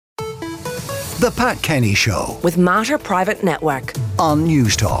The Pat Kenny Show with Mater Private Network on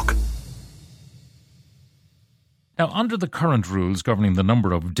News Talk. Now, under the current rules governing the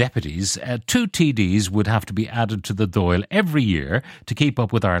number of deputies, 2 TDs would have to be added to the Dáil every year to keep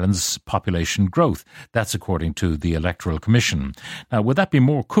up with Ireland's population growth. That's according to the Electoral Commission. Now, would that be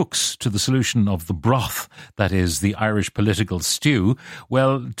more cooks to the solution of the broth that is the Irish political stew?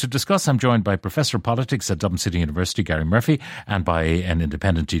 Well, to discuss, I'm joined by Professor of Politics at Dublin City University, Gary Murphy, and by an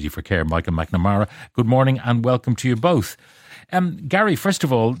independent TD for Clare, Michael McNamara. Good morning and welcome to you both. Gary, first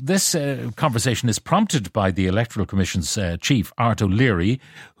of all, this conversation is prompted by the Electoral Commission's chief, Art O'Leary,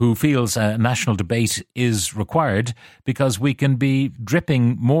 who feels a national debate is required because we can be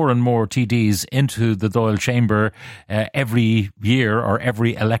dripping more and more TDs into the Dáil chamber every year or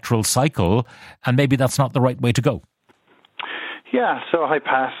every electoral cycle, and maybe that's not the right way to go. Yeah, so hi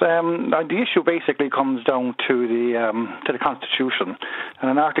Pat. The issue basically comes down to the Constitution, and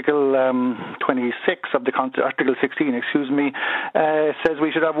in Article 26 of the Article 16, says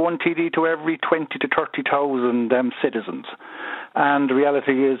we should have 1 TD to every 20 to 30,000 citizens. And the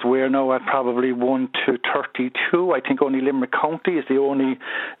reality is we're now at probably 1 to 32. I think only Limerick County is the only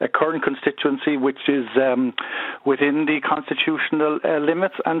current constituency which is within the constitutional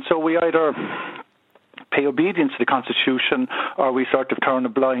limits, and so we either pay obedience to the Constitution, or we sort of turn a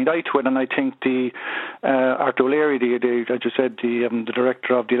blind eye to it. And I think the Art O'Leary, as you said, the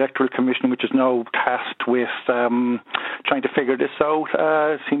director of the Electoral Commission, which is now tasked with trying to figure this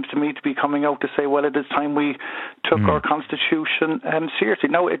out, seems to me to be coming out to say, well, it is time we took our Constitution seriously.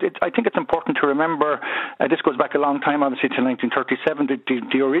 Now, I think it's important to remember, this goes back a long time, obviously, to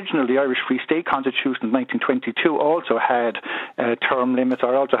 1937. The original, the Irish Free State Constitution of 1922 also had term limits,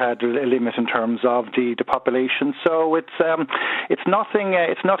 or also had a limit in terms of the population. So it's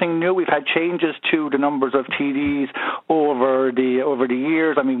nothing new. We've had changes to the numbers of TDs over the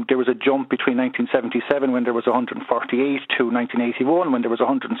years. I mean, there was a jump between 1977 when there was 148 to 1981 when there was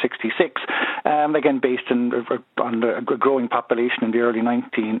 166. Again, based on a growing population in the early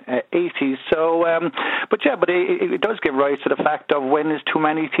 1980s. So, but it does give rise to the fact of when is too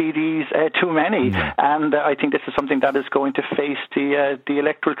many TDs too many, and I think this is something that is going to face the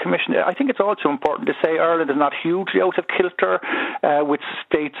Electoral Commission. I think it's also important to say Ireland is not hugely out of kilter with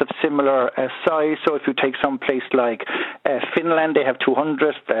states of similar size. So if you take some place like Finland, they have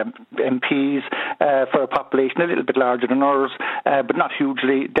 200 MPs for a population a little bit larger than ours, but not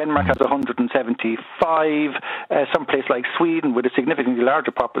hugely. Denmark has 175. Some place like Sweden, with a significantly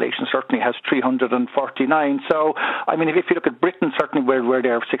larger population, certainly has 349. So, I mean, if you look at Britain, certainly where they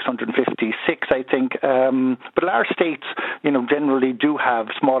are 656, I think. But large states, generally do have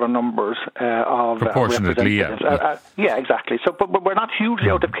smaller numbers of proportionately, yeah, exactly. So, but we're not hugely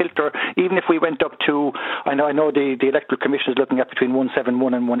out of kilter. Even if we went up to, I know the Electoral Commission is looking at between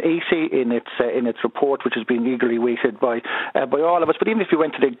 171 and 180 in its report, which is being eagerly weighted by all of us. But even if you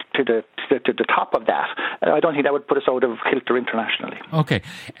went to the top of that, I don't think that would put us out of kilter internationally. Okay,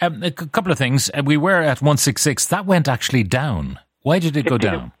 a couple of things. We were at 166. That went actually down. Why did it go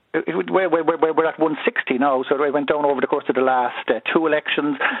down? We're at 160 now, so it went down over the course of the last 2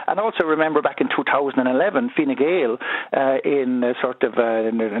 elections. And also remember back in 2011, Fine Gael, in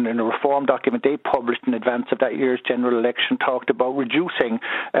a reform document they published in advance of that year's general election, talked about reducing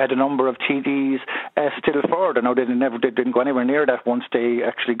the number of TDs still further. Now, they didn't go anywhere near that once they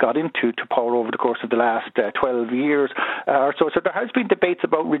actually got into power over the course of the last 12 years or so. So there has been debates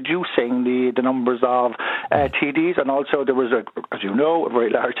about reducing the numbers of TDs, and also there was, as you know, a very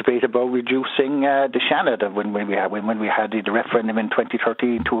large debate about reducing the Seanad when we had the referendum in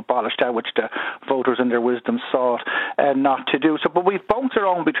 2013 to abolish that, which the voters in their wisdom sought not to do. So, but we've bounced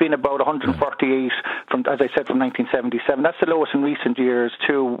around between about 148 from 1977. That's the lowest in recent years,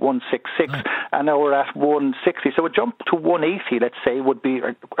 to 166, and now we're at 160. So a jump to 180, let's say, would be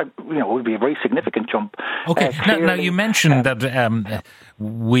a very significant jump. Okay. Now you mentioned that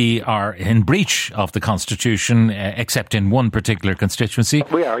we are in breach of the Constitution, except in one particular constituency.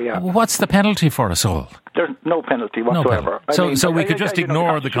 We are, yeah. What's the penalty for us all? There's no penalty whatsoever. So we could just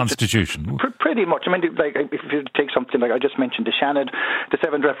ignore the Constitution? Pretty much. I mean, like, if you take something like I just mentioned, the Seanad, the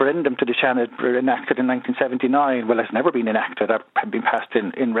 7th referendum to the Seanad enacted in 1979. Well, it's never been enacted. That had been passed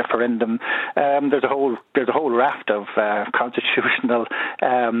in referendum. There's a whole raft of constitutional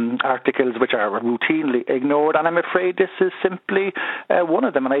articles which are routinely ignored, and I'm afraid this is simply one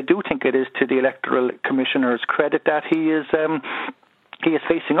of them. And I do think it is to the Electoral Commissioner's credit that he is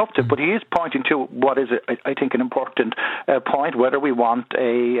facing up to, but he is pointing to what is, I think, an important point: whether we want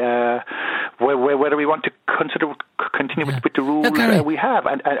a whether we want to continue with the rules we have,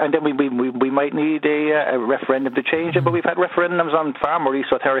 and then we might need a referendum to change it. But we've had referendums on far more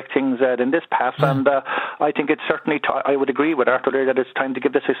esoteric things than this past, and I think it's certainly. I would agree with Arthur there that it's time to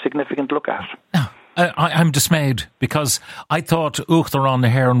give this a significant look at. I'm dismayed because I thought Uachtar an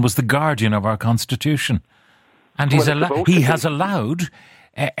Nahéireann was the guardian of our constitution, and he has allowed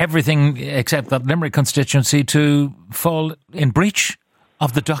everything except that Limerick constituency to fall in breach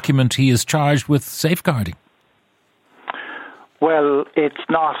of the document he is charged with safeguarding. Well, it's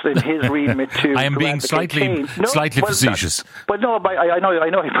not in his remit to. I am being slightly facetious. I know. But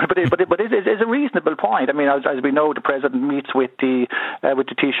it is a reasonable point. I mean, as we know, the president meets with the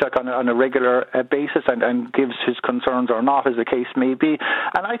Taoiseach on a regular basis and gives his concerns or not, as the case may be.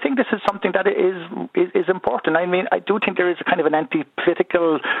 And I think this is something that is important. I mean, I do think there is a kind of an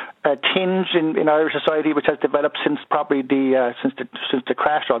anti-political tinge in Irish society which has developed since probably since the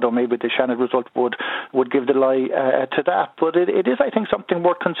crash. Although maybe the Shannon result would give the lie to that, but it is, I think, something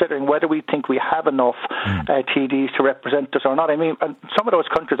worth considering whether we think we have enough TDs to represent us or not. I mean, some of those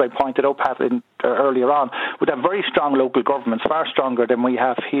countries I pointed out, Pat, earlier on, would have very strong local governments, far stronger than we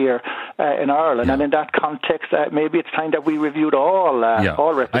have here in Ireland. Yeah. And in that context, maybe it's time that we reviewed all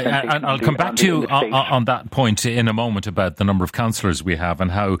representation. And I'll come back to you on that point in a moment about the number of councillors we have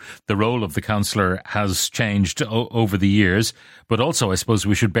and how the role of the councillor has changed over the years. But also, I suppose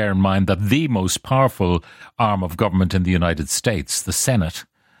we should bear in mind that the most powerful arm of government in the United States, the Senate,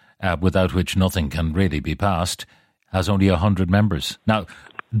 without which nothing can really be passed, has only 100 members. Now,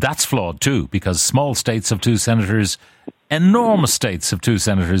 that's flawed too, because small states have 2 senators, enormous states have 2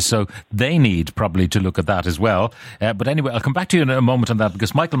 senators, so they need probably to look at that as well. But anyway, I'll come back to you in a moment on that,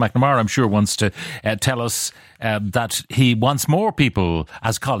 because Michael McNamara, I'm sure, wants to tell us that he wants more people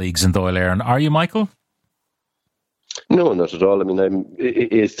as colleagues in Dáil Éireann. Are you, Michael? No, not at all. I mean,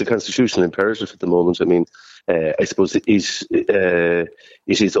 it's the constitutional imperative at the moment. I mean, I suppose it is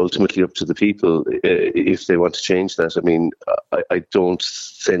ultimately up to the people if they want to change that. I mean, I don't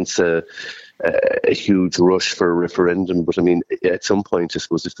sense a huge rush for a referendum, but I mean, at some point, I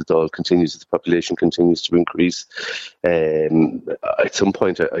suppose, if the Dáil continues, if the population continues to increase, at some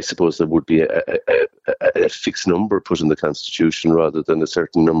point, I suppose there would be a fixed number put in the constitution rather than a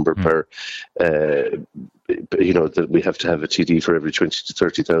certain number per. That we have to have a TD for every 20 to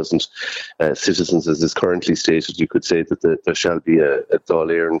 30,000 citizens, as is currently stated. You could say that there shall be a Dáil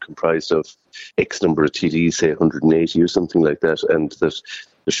Éireann comprised of X number of TDs, say 180 or something like that, and that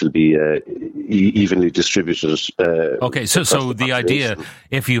there should be evenly distributed. Okay, so the idea,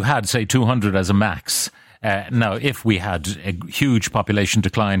 if you had, say, 200 as a max. Now, if we had a huge population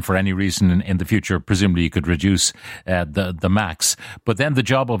decline for any reason in the future, presumably you could reduce the max. But then the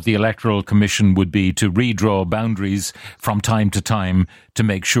job of the Electoral Commission would be to redraw boundaries from time to time to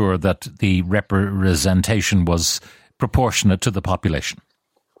make sure that the representation was proportionate to the population.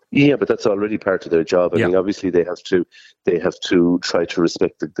 Yeah, but that's already part of their job. I mean, obviously they have to try to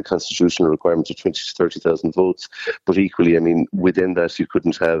respect the constitutional requirements of 20 to 30,000 votes. But equally, I mean, within that, you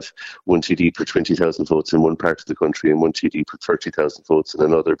couldn't have one TD per 20,000 votes in one part of the country and one TD per 30,000 votes in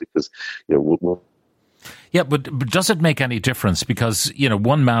another, because, Yeah, but does it make any difference? Because,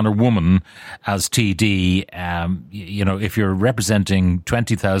 one man or woman as TD, if you're representing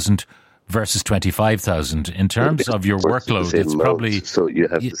 20,000 versus 25,000 in terms of your workload, it's probably so you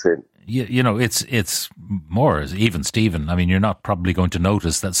have the same. It's more even, Stephen. I mean, you're not probably going to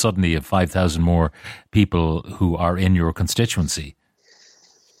notice that suddenly you have 5,000 more people who are in your constituency.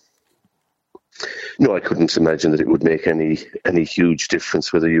 No, I couldn't imagine that it would make any huge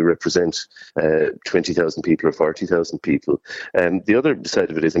difference whether you represent 20,000 people or 40,000 people. The other side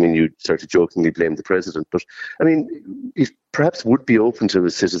of it is, I mean, you started jokingly blame the president, but I mean, it perhaps would be open to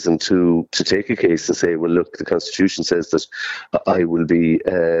a citizen to take a case and say, well, look, the Constitution says that I will be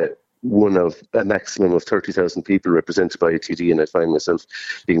one of a maximum of 30,000 people represented by a TD, and I find myself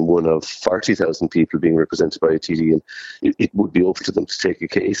being one of 40,000 people being represented by a TD, and it would be open to them to take a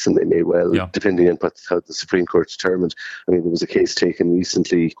case, and they may well, depending on how the Supreme Court determined. I mean, there was a case taken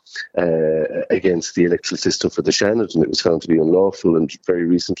recently against the electoral system for the Shannon, and it was found to be unlawful, and very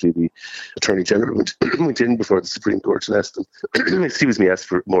recently the Attorney General went in before the Supreme Court and asked them, asked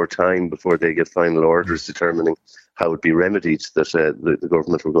for more time before they get final orders determining how it would be remedied, that the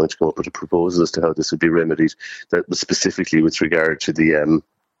government were going to come up with a proposal as to how this would be remedied, that was specifically with regard to the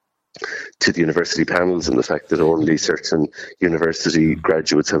university panels and the fact that only certain university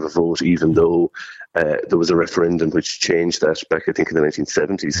graduates have a vote, even though there was a referendum which changed that back, I think, in the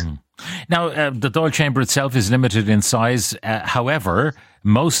 1970s. Now, the Dáil Chamber itself is limited in size. However,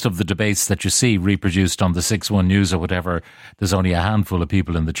 most of the debates that you see reproduced on the 6-1 News or whatever, there's only a handful of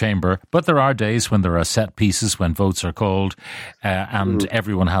people in the chamber. But there are days when there are set pieces, when votes are called, and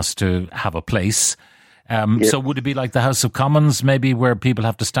everyone has to have a place. So would it be like the House of Commons, maybe, where people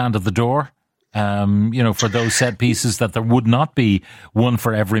have to stand at the door? For those set pieces, that there would not be one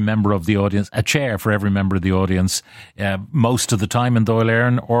for every member of the audience, a chair for every member of the audience most of the time in Dáil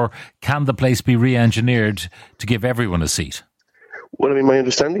Éireann, or can the place be re-engineered to give everyone a seat? Well, I mean, my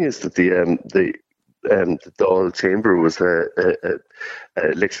understanding is that the Dáil Chamber was a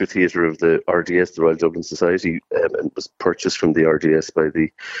lecture theatre of the RDS, the Royal Dublin Society, and was purchased from the RDS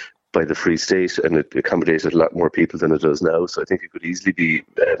by the Free State, and it accommodated a lot more people than it does now. So I think it could easily be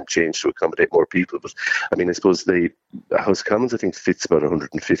changed to accommodate more people. But I mean, I suppose the House of Commons, I think, fits about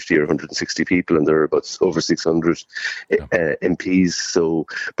 150 or 160 people, and there are about over 600 MPs. So,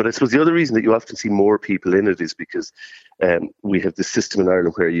 but I suppose the other reason that you often see more people in it is because we have this system in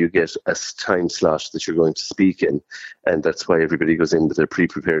Ireland where you get a time slot that you're going to speak in, and that's why everybody goes in with their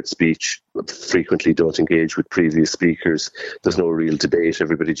pre-prepared speech. Frequently don't engage with previous speakers. There's no real debate.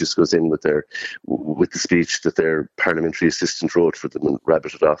 Everybody just goes in with the speech that their parliamentary assistant wrote for them and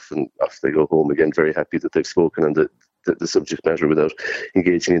rabbit it off, and off they go home again, very happy that they've spoken on the subject matter without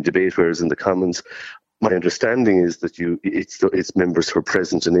engaging in debate. Whereas in the Commons, my understanding is that it's members who are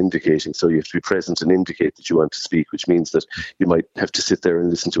present and indicating. So you have to be present and indicate that you want to speak, which means that you might have to sit there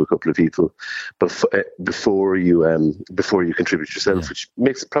and listen to a couple of people before you contribute yourself, which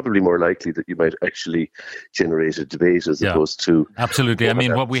makes it probably more likely that you might actually generate a debate as opposed to... Absolutely. I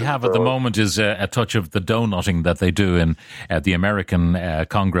mean, what we have at the moment is a touch of the donutting that they do in the American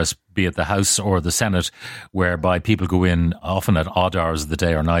Congress, be it the House or the Senate, whereby people go in often at odd hours of the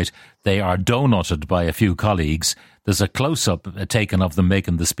day or night. They are donutted by a few colleagues. There's a close-up taken of them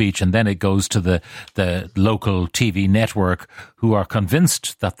making the speech, and then it goes to the local TV network, who are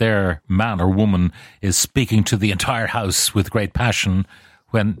convinced that their man or woman is speaking to the entire House with great passion,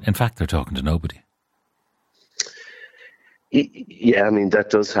 when in fact they're talking to nobody. Yeah, I mean, that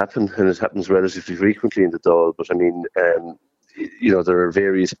does happen, and it happens relatively frequently in the Dáil, but I mean... there are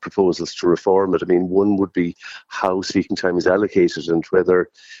various proposals to reform it. I mean, one would be how speaking time is allocated, and whether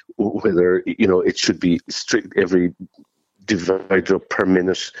it should be strict, every divided up per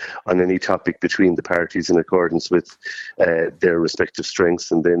minute on any topic between the parties in accordance with their respective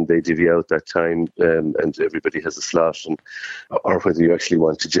strengths, and then they divvy out that time and everybody has a slot, or whether you actually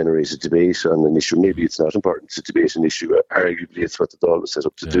want to generate a debate on an issue. Maybe it's not important to debate an issue. Arguably, it's what the Dáil was set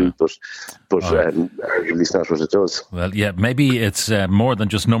up to do, but arguably it's not what it does. Well, yeah, maybe it's more than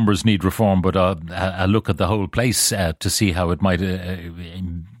just numbers need reform, but a look at the whole place to see how it might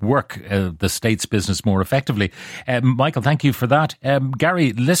work the state's business more effectively. Michael, thank you for that.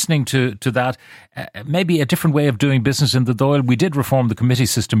 Gary, listening to that, maybe a different way of doing business in the Dáil. We did reform the committee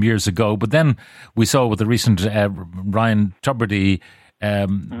system years ago, but then we saw with the recent Ryan Tubridy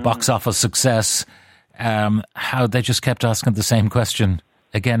box office success how they just kept asking the same question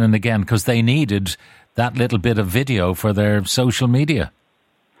again and again, because they needed that little bit of video for their social media.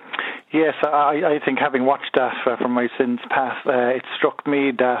 Yes, I think having watched that from my sins past, it struck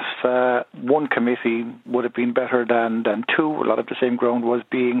me that one committee would have been better than two. A lot of the same ground was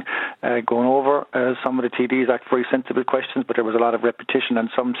being gone over. Some of the TDs asked very sensible questions, but there was a lot of repetition, and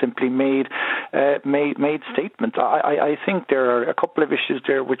some simply made statements. I think there are a couple of issues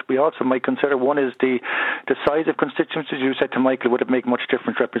there which we also might consider. One is the size of constituencies. You said to Michael, would it make much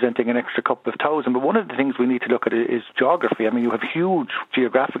difference representing an extra couple of thousand? But one of the things we need to look at is geography. I mean, you have huge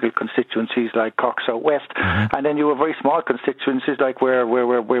geographical constituencies like Cork South West, and then you have very small constituencies like where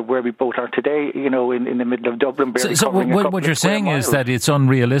we both are today, in the middle of Dublin. So what you're saying is that it's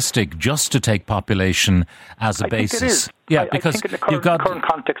unrealistic just to take population as a basis. It is. Yeah, because you've got current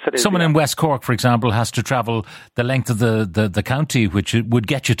context someone in West Cork, for example, has to travel the length of the county, which would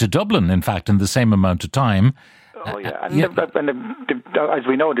get you to Dublin, in fact, in the same amount of time. Oh yeah, and as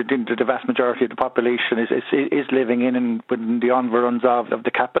we know, the vast majority of the population is living in the environs of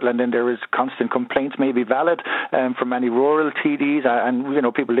the capital, and then there is constant complaints, maybe valid, from many rural TDs and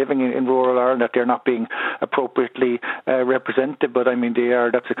people living in rural Ireland, that they're not being appropriately represented. But I mean,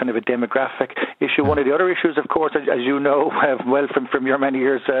 that's a kind of a demographic issue. One of the other issues, of course, as you know well from your many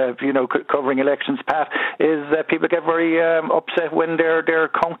years, covering elections, Pat, is that people get very upset when their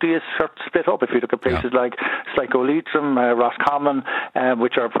county is sort of split up. If you look at places like Eco Leitrim, Roscommon,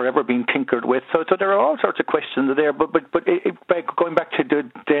 which are forever being tinkered with. So there are all sorts of questions there. But going back to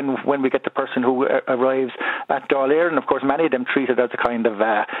then when we get the person who arrives at Dáil Éireann, of course, many of them treat it as a kind of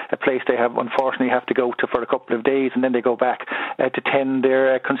a place they unfortunately have to go to for a couple of days, and then they go back to tend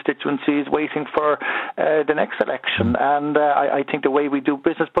their constituencies, waiting for the next election. And I think the way we do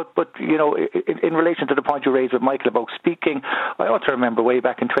business, but in relation to the point you raised with Michael about speaking, I also remember way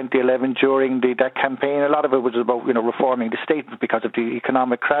back in 2011 during that campaign, a lot of it was about reforming the state because of the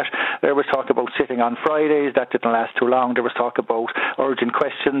economic crash. There was talk about sitting on Fridays. That didn't last too long. There was talk about urgent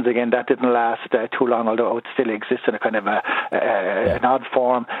questions. Again, that didn't last too long, although it still exists in a kind of an odd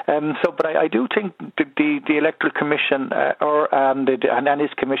form. But I do think the Electoral Commission and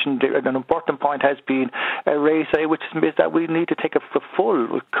his commission, an important point has been raised, which is that we need to take a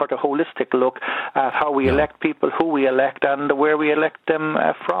full, kind of holistic look at how we elect people, who we elect, and where we elect them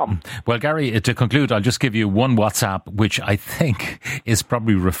from. Well, Gary, to conclude, I'll just give you one WhatsApp, which I think is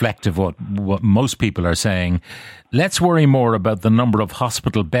probably reflective of what most people are saying. Let's worry more about the number of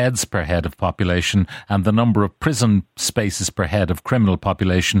hospital beds per head of population and the number of prison spaces per head of criminal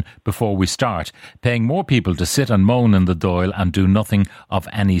population before we start. Paying more people to sit and moan in the Dáil and do nothing of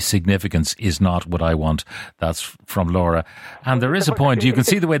any significance is not what I want. That's from Laura. And there is a point. You can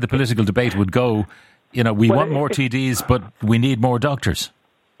see the way the political debate would go. We want more TDs, but we need more doctors.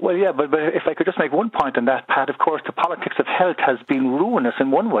 Well, yeah, but if I could just make one point on that, Pat, of course, the politics of health has been ruinous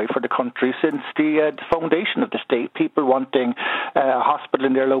in one way for the country since the foundation of the state, people wanting a hospital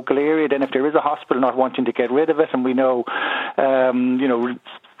in their local area, then if there is a hospital, not wanting to get rid of it, and we know,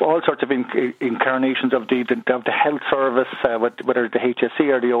 all sorts of incarnations of the health service, whether the HSE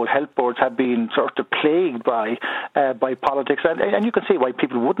or the old health boards, have been sort of plagued by politics, and you can see why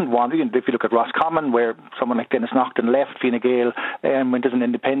people wouldn't want. If you look at Roscommon, where someone like Dennis Naughton left Fine Gael and went as an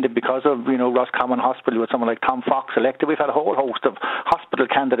independent because of Roscommon Hospital with someone like Tom Fox elected. We've had a whole host of hospital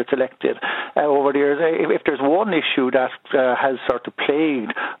candidates elected over the years. If there's one issue that has sort of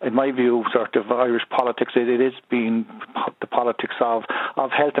plagued, in my view, sort of Irish politics, it is been the politics of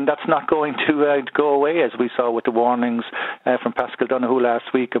health. And that's not going to go away, as we saw with the warnings from Pascal Donoghue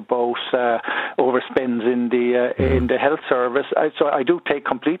last week about overspends in the health service. So I do take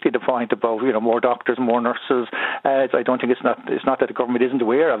completely the point about more doctors, more nurses. I don't think it's not that the government isn't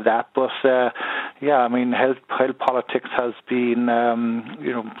aware of that, but health politics has been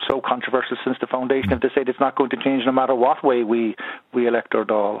so controversial since the foundation. If they said it's not going to change no matter what way we elect our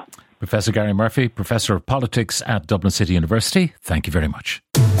Dáil. Professor Gary Murphy, Professor of Politics at Dublin City University, thank you very much.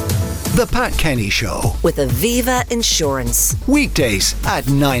 The Pat Kenny Show With Aviva Insurance. weekdays at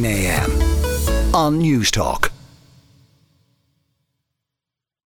 9 a.m. on News Talk.